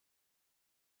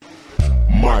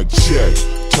mic check.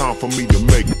 Time for me to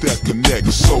make that connect.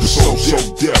 So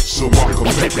deaf, so I can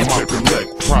make my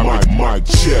collect. Private mic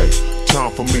check.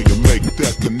 Time for me to make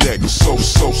that connect. So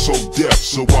deaf,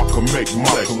 so I can make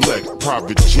my collect.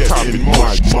 Private jet in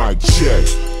mic check.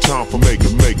 Time for me to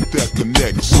make that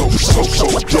connect. So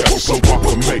deaf, so I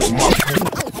can make my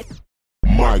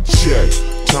mic check.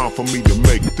 Time for me to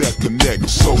make that connect.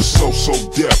 So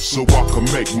deaf, so I can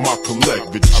make my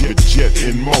collect. The jet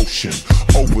in motion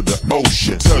over the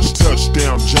ocean.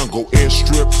 Touchdown jungle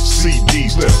airstrip.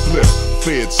 CDs flip.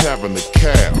 Feds having a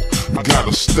cab.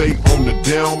 Gotta stay on the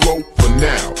down low for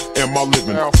now. Am I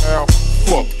living out?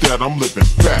 Fuck that, I'm living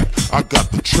fat. I got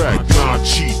the track,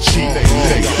 non-cheat. They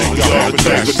got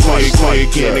play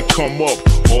again and come up.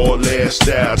 All last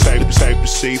out, type to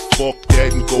say fuck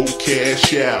that and go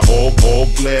cash out. All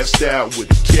blast out with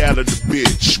a cat of the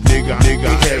bitch. Nigga,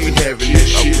 having this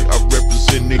shit. I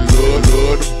represent the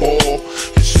love the ball.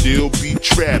 And still be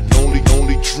trapped. Only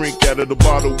drink out of the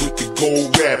bottle with the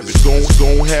gold wrap. It's gon'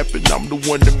 happen. I'm the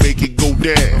one to make it go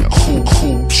down. Cool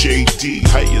JD,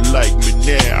 how you like me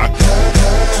now?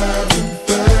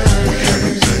 We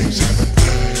having things, yeah.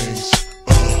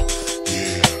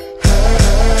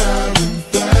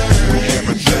 We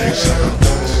having things, yeah.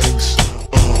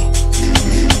 We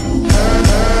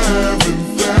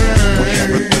having things, yeah. We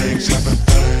having things,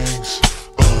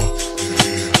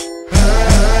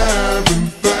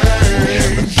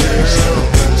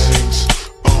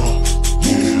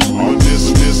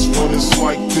 this one is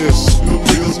like this.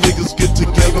 Niggas get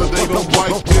together, they don't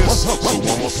like this. So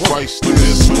I'ma spice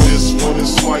this. This one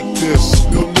is like this.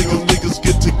 Niggas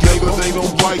get together, they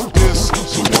don't like this.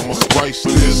 So I'ma spice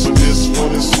this. This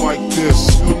one is like this.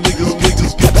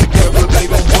 Niggas get together, they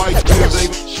don't like this.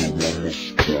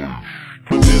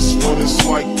 This one is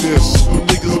like this.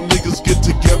 Niggas get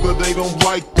together, they don't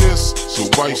like this. So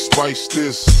spice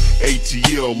this.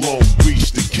 ATL, Long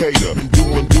Beach, Decatur.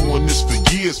 Been doing this for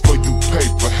years for you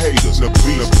paper haters. The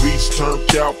beats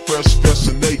turned out fresh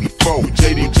in 84.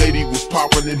 JD was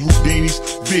popping in Houdini's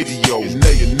video. And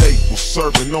Nate was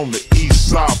serving on the east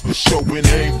side for showing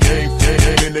game.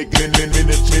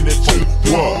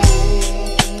 What?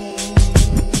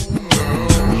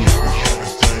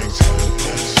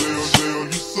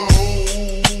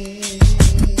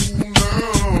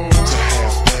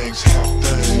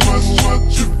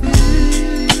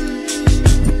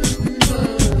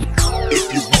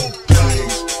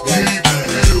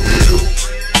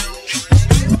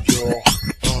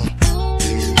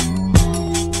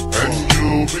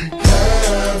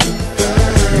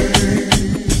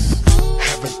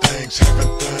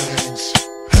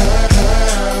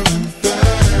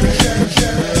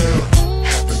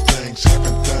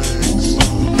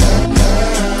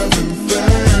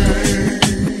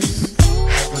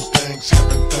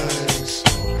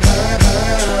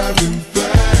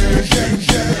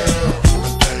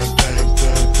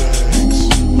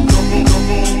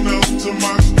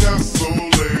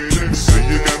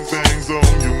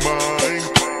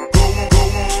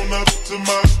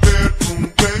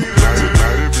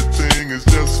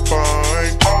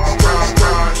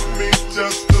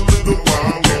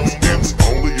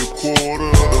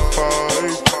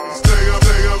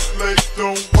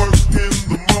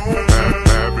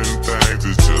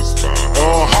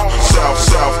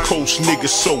 Niggas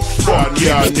so fuck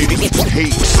y'all niggas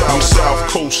hate. South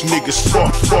Coast niggas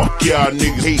fuck y'all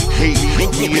niggas hate.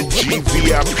 Me and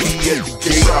GVIP at the gate.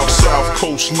 South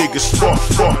Coast niggas fuck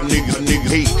niggas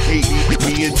hate.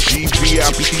 Me and GVIP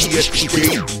at the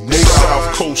gate.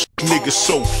 South Coast niggas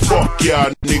so fuck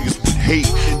y'all niggas hate.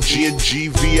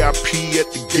 GVIP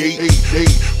at the gate.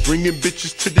 Bringing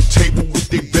bitches to the table with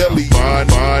their belly.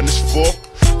 Mine is fuck.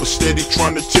 But steady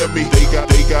trying to tell me they got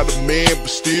a man, but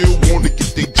still wanna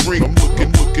get they drink. I'm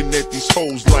looking at these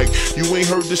hoes like, you ain't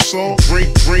heard this song?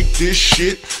 Drink this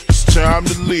shit. It's time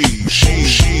to leave.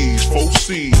 She's 4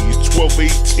 C's, 12,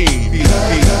 18.